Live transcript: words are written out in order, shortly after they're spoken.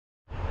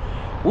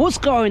What's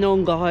going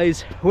on,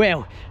 guys?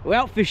 Well, we're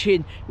out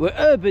fishing, we're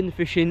urban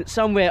fishing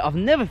somewhere I've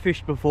never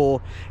fished before.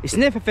 It's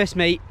Neverfest,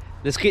 mate.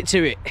 Let's get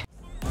to it.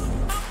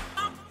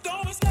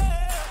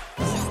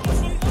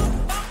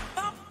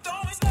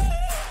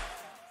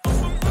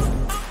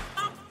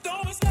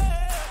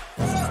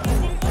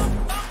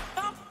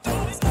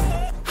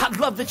 I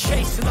love the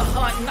chase and the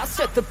hunt, and I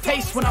set the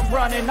pace when I'm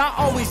running. I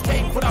always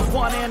take what I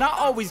want and I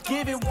always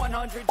give it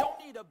 100. Don't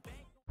need a bank.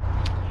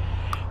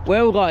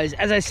 Well, guys,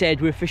 as I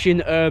said, we're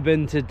fishing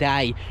urban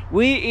today.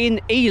 We're in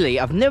Ely.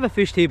 I've never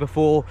fished here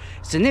before.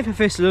 It's a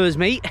Neverfest lures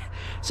meet,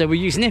 so we're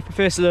using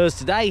Neverfest lures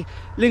today.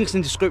 Links in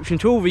the description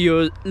to all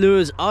the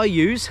lures I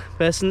use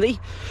personally.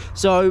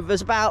 So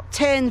there's about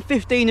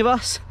 10-15 of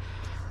us.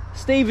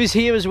 Steve is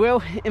here as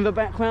well in the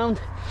background.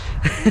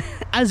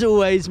 As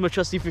always, my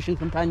trusty fishing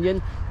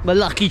companion, my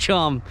lucky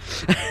charm.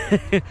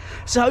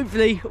 So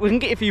hopefully we can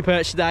get a few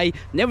perch today.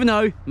 Never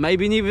know,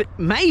 maybe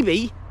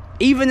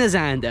even a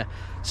Zander.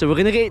 So we're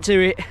gonna get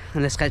to it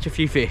and let's catch a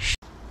few fish.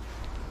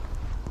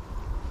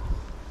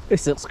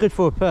 This looks good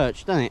for a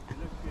perch, doesn't it?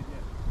 Looks good,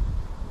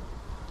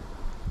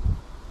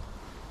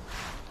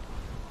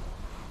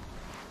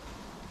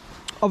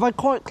 yeah. Are they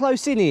quite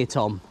close in here,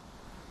 Tom?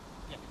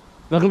 Yeah.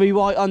 They're gonna be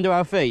right under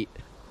our feet.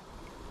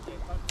 Yeah,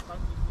 both the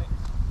flicks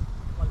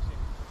close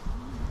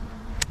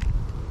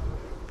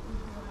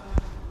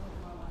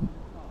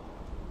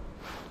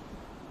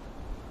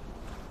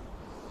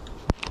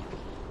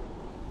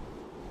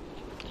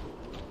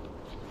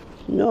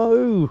in.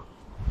 No.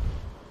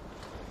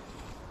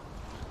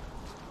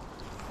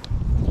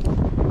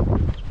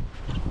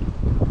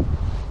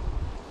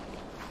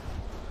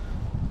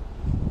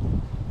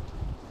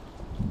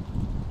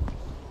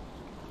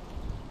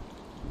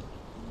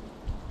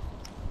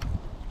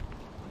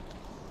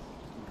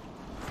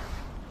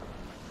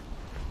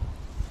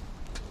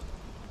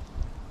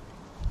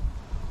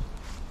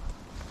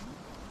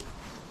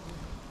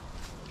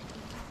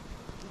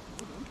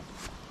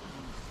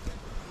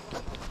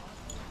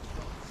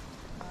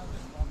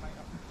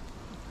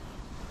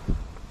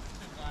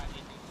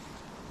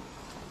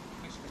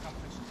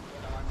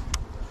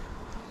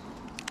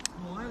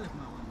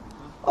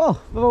 Oh,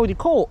 they've already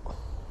caught.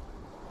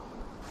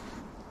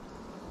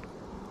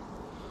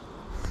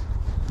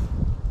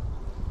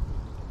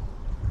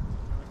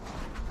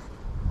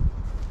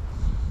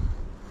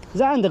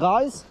 Zander,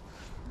 guys?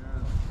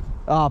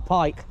 Ah,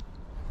 pike.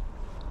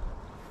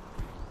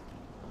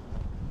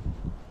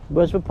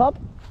 Where's the pub?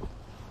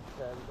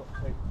 Yeah, we've got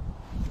two.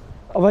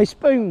 Are they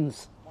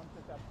spoons? One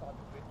just outside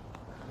the bridge,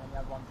 and then the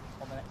other one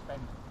on the next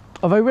bend.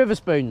 Are they river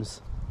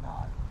spoons?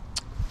 No.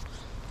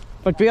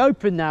 They'd be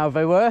open now if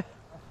they were.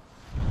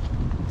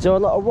 Is there a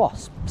lot of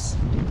wasps?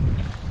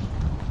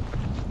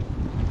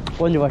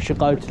 Wonder if I should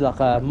go to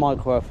like a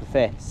MajorCraft.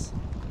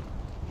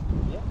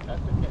 Yeah, go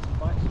for it, get some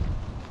bites.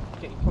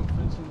 Get your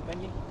confidence in the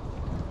venue.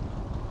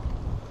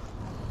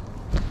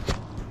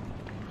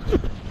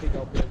 Big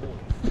old bit of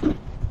water.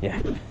 Yeah.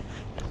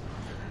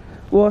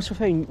 Well, that's the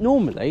thing.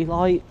 Normally,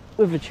 like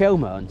with a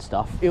Chelmer and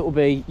stuff, it'll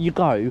be you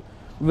go.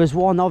 There's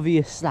one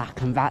obvious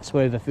slack, and that's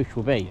where the fish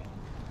will be.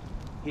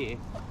 Here,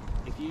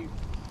 if you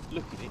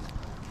look at it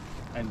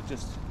and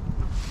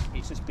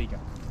it's just bigger.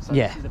 So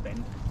Yeah. this is a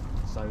bend.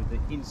 So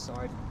the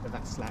inside of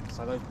that slack,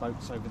 so those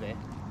boats over there,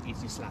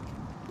 is your slack.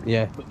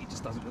 Yeah. But it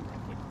just doesn't look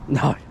like it.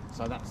 No.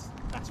 So that's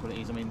what it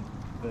is. I mean,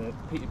 the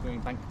Peterborough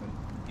embankment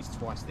is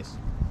twice this.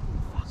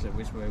 So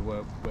which where we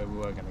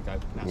were going to go.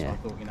 And that's Yeah. why I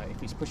thought, you know,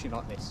 if it's pushing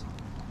like this,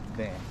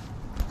 there's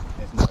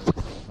no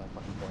fucking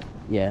point.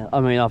 Yeah.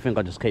 I mean, I think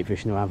I just keep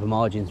fishing around the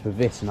margins with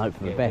this and hope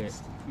for the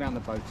best. Yeah, round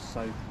the boats.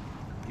 So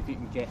if you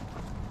can get,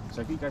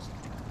 so if you go,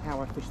 how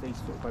I fish these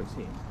sort of boats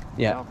here,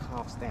 Yeah. they are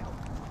cast out,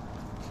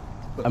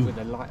 but with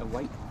a lighter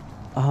weight.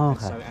 Oh, And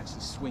okay. so it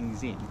actually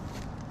swings in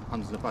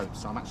under the boat.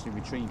 So I'm actually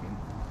retrieving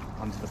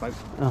under the boat,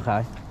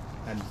 Okay.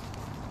 and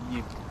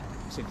you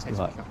should tend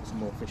to pick up some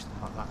more fish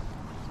like that.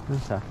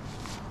 Okay.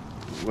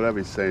 Whatever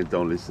he's saying,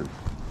 don't listen.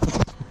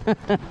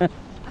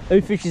 Who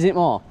fishes it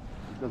more?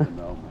 He doesn't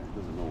know, man. He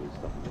doesn't know his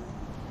stuff.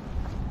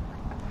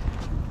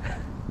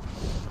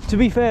 To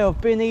be fair, I've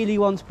been Ely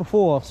once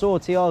before. I saw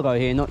Tiago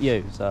here, not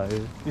you, so...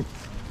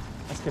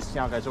 That's because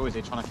Thiago's always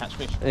here trying to catch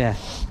fish. Yeah.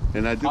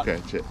 And I do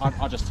catch it.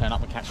 I just turn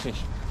up and catch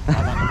fish. I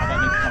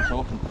don't need to come so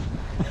often.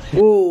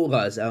 Oh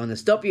guys, I want to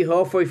stop you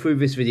halfway through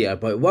this video,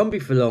 but it won't be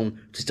for long.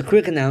 Just a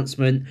quick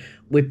announcement.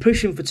 We're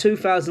pushing for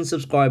 2,000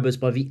 subscribers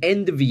by the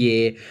end of the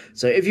year.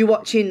 So if you're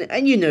watching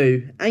and you're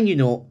new and you're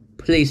not,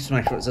 please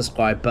smash that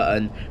subscribe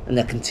button and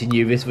let's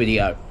continue this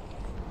video.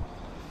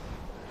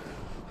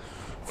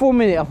 For a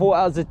minute I thought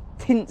I was a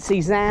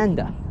tinsy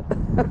Zander.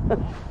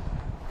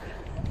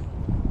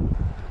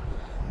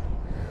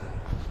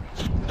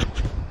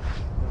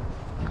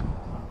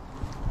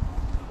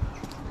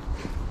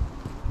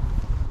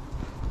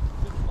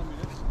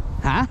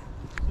 Huh?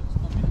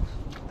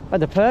 By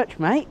the perch,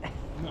 mate.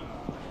 No.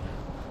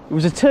 It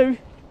was a 2.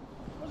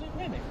 Was it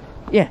really?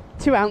 Yeah,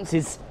 2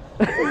 ounces.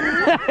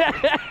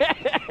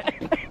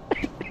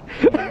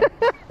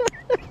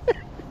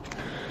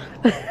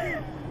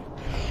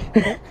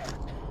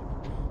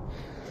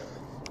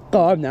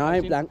 Go home now, I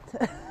ain't blanked.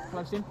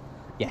 Close in?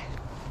 Yeah.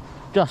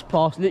 Just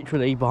past,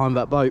 literally, behind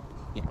that boat.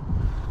 Yeah.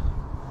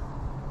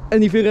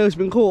 Anything else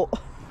been caught?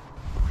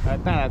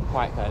 That had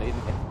pike early,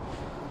 didn't it?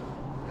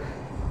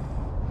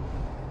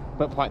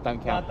 But pike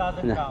don't count. That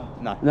doesn't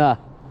count. No. Nah.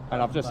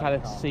 And I've just had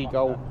a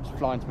seagull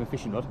fly into my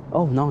fishing rod,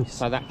 Oh, nice.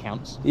 so that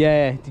counts.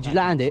 Yeah, did you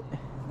land it?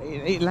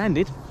 It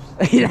landed.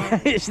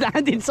 It's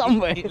landed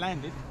somewhere. It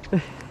landed.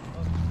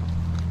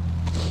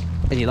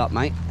 Any luck,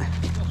 mate?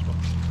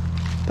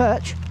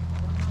 Perch?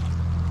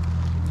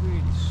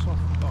 Really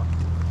soft bite.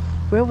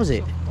 Where was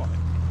it?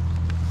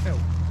 Fell.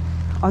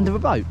 Under the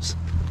boats?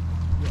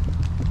 Yeah.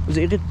 Was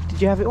it? Did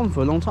you have it on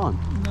for a long time?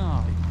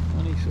 No,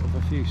 only sort of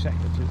a few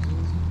seconds.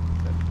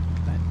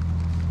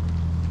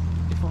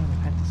 If I'd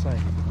have had to say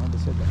anything, I'd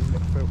have said that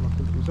it felt like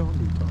it was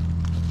Zander time.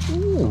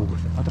 Ooh.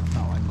 I don't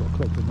know, I haven't got a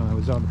clue, but no, it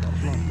was Zander, but I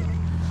was blind.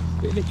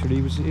 But it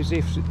literally was as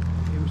if it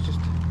was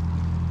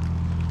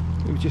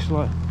just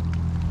like,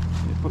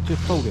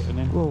 just pulled it and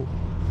then. Whoa.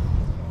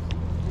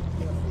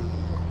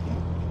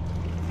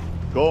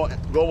 Go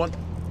one.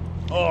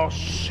 Oh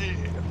shit.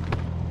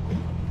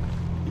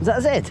 Is that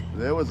a Z?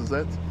 There was a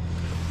Z.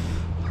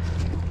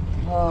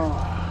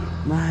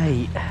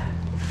 Mate.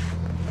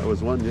 That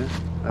was one, yeah.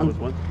 That was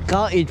one.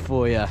 Gutted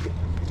for you.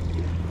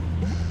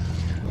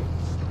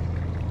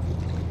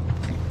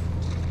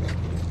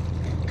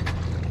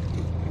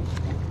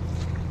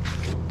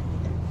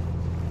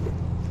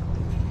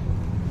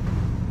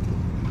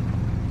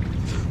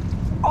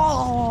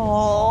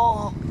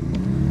 Oh!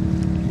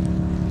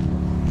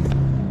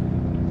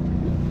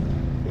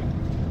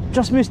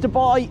 Just missed a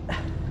bite.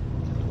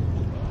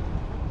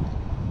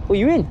 Were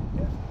you in?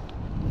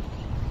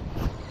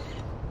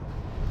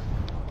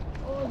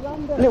 Oh,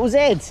 Little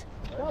Z.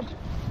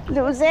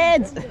 Little Z.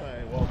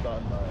 Well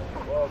done,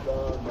 mate. Well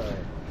done, mate.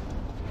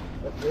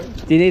 That's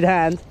good. Do you need a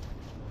hand?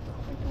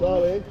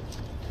 Sorry.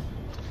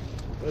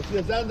 Let's see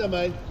a Zander,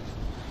 mate.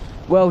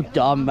 Well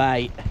done,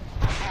 mate.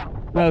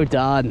 Well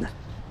done.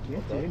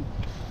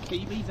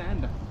 BB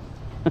Zander.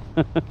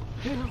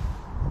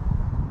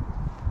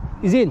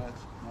 He's in.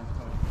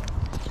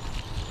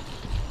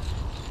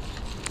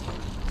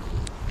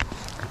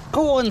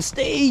 Go on,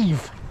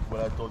 Steve.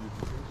 Well, I told you to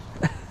fish.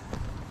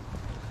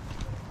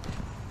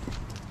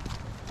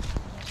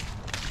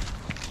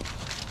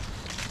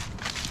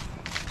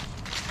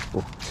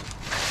 Oh,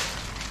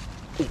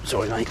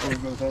 sorry, mate.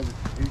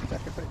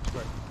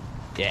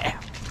 Yeah.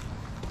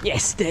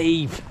 Yes,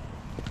 Steve.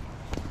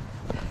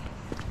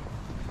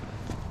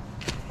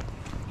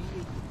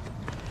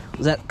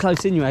 Was that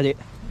close in you had it?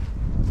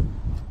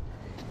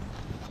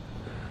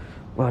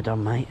 Well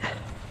done, mate.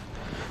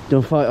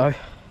 Doing a photo?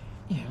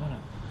 Yeah, why not?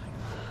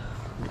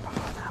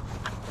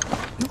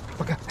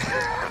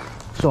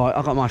 It's alright,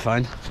 I got my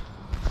phone.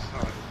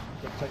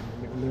 Take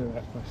the little lure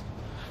out first.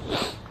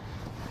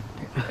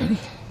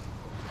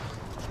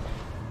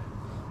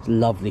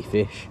 Lovely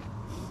fish.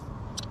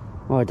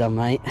 Well done,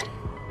 mate.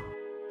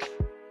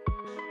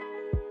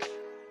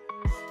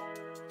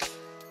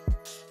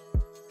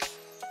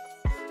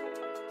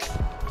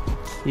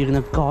 You're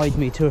gonna guide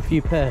me to a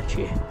few perch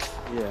here.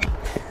 Yeah.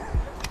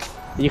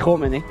 You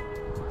caught many? I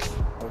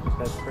just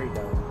had 3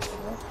 down.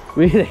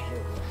 Really?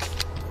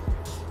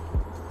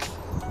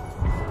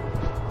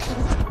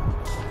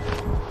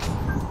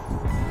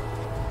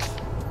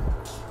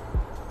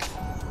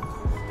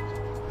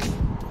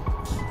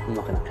 I'm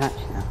not gonna catch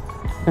now.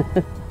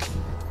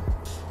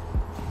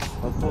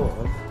 I thought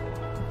of,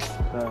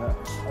 I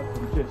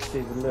can just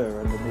see the lure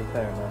underneath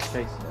there and I'm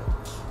chasing it.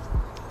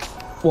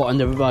 What,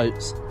 under the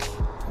boats?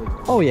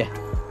 Oh yeah.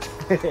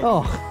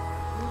 Oh.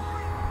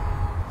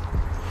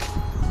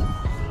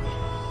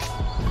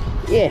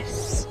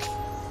 Yes.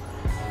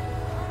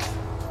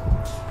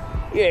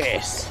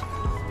 Yes.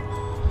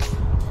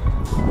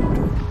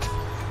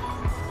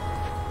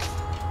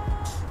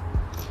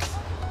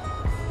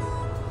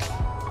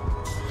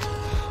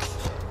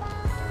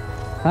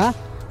 Huh?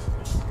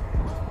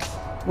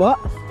 What?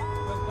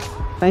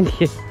 Thank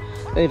you.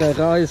 There you go,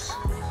 guys.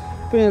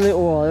 Been a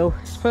little while.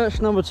 It's perch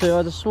number 2. I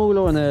had a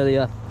smaller one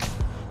earlier.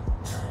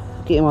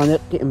 Get him on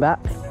it, get him back.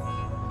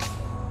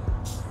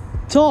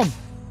 Tom!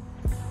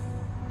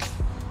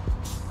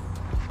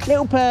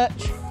 Little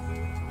perch.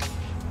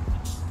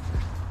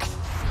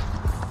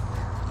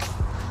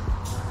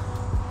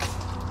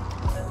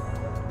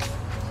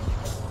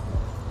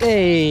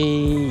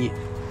 Hey!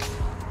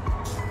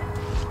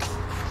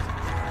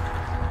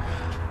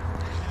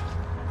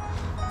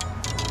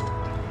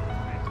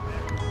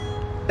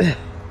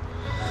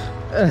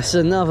 That's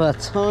another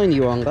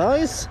tiny one,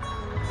 guys.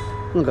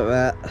 Look at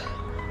that.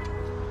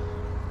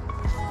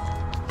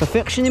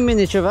 Perfection in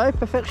miniature though,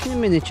 perfection in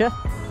miniature.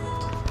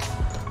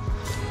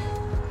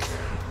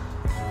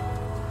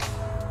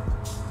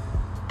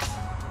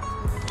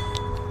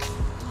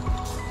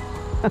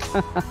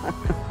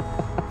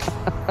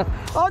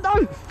 Oh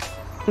no!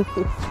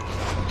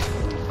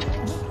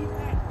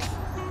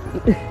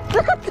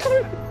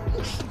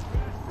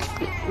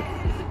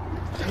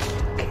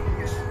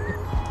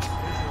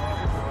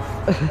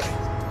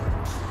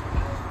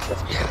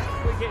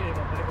 We're getting him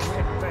on, but it was the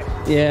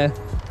best. Yeah.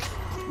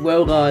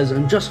 Well guys,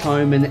 I'm just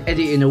home and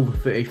editing all the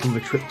footage from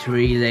the trip to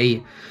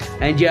Ely.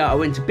 And yeah, I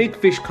went to Big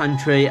Fish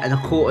Country and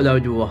I caught a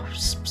load of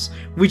wasps,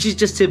 which is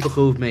just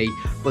typical of me.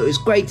 But it was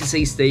great to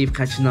see Steve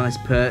catch a nice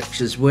perch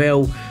as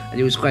well, and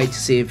it was great to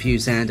see a few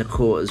Zander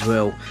caught as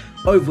well.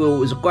 Overall, it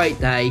was a great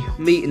day,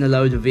 meeting a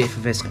load of the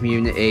FFS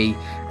community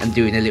and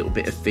doing a little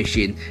bit of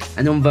fishing.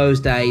 And on those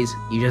days,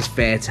 you're just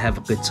there to have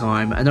a good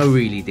time, and I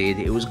really did.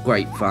 It was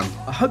great fun.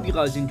 I hope you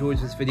guys enjoyed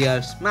this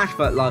video. Smash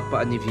that like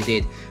button if you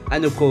did.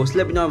 And of course,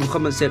 let me know in the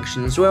comment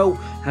section as well.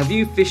 Have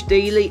you fished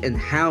Ely, and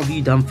how have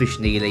you done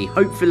fishing Ely?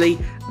 Hopefully,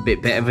 a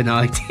bit better than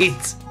I did.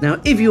 Now,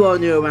 if you are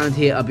new around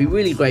here, I'd be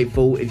really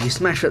grateful if you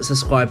smash that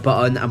subscribe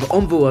button. I'm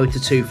on the road to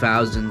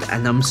 2,000,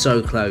 and I'm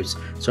so close.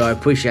 So I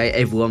appreciate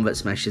everyone that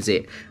smashes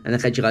it. And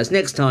I'll catch you guys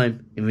next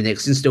time in the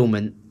next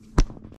installment.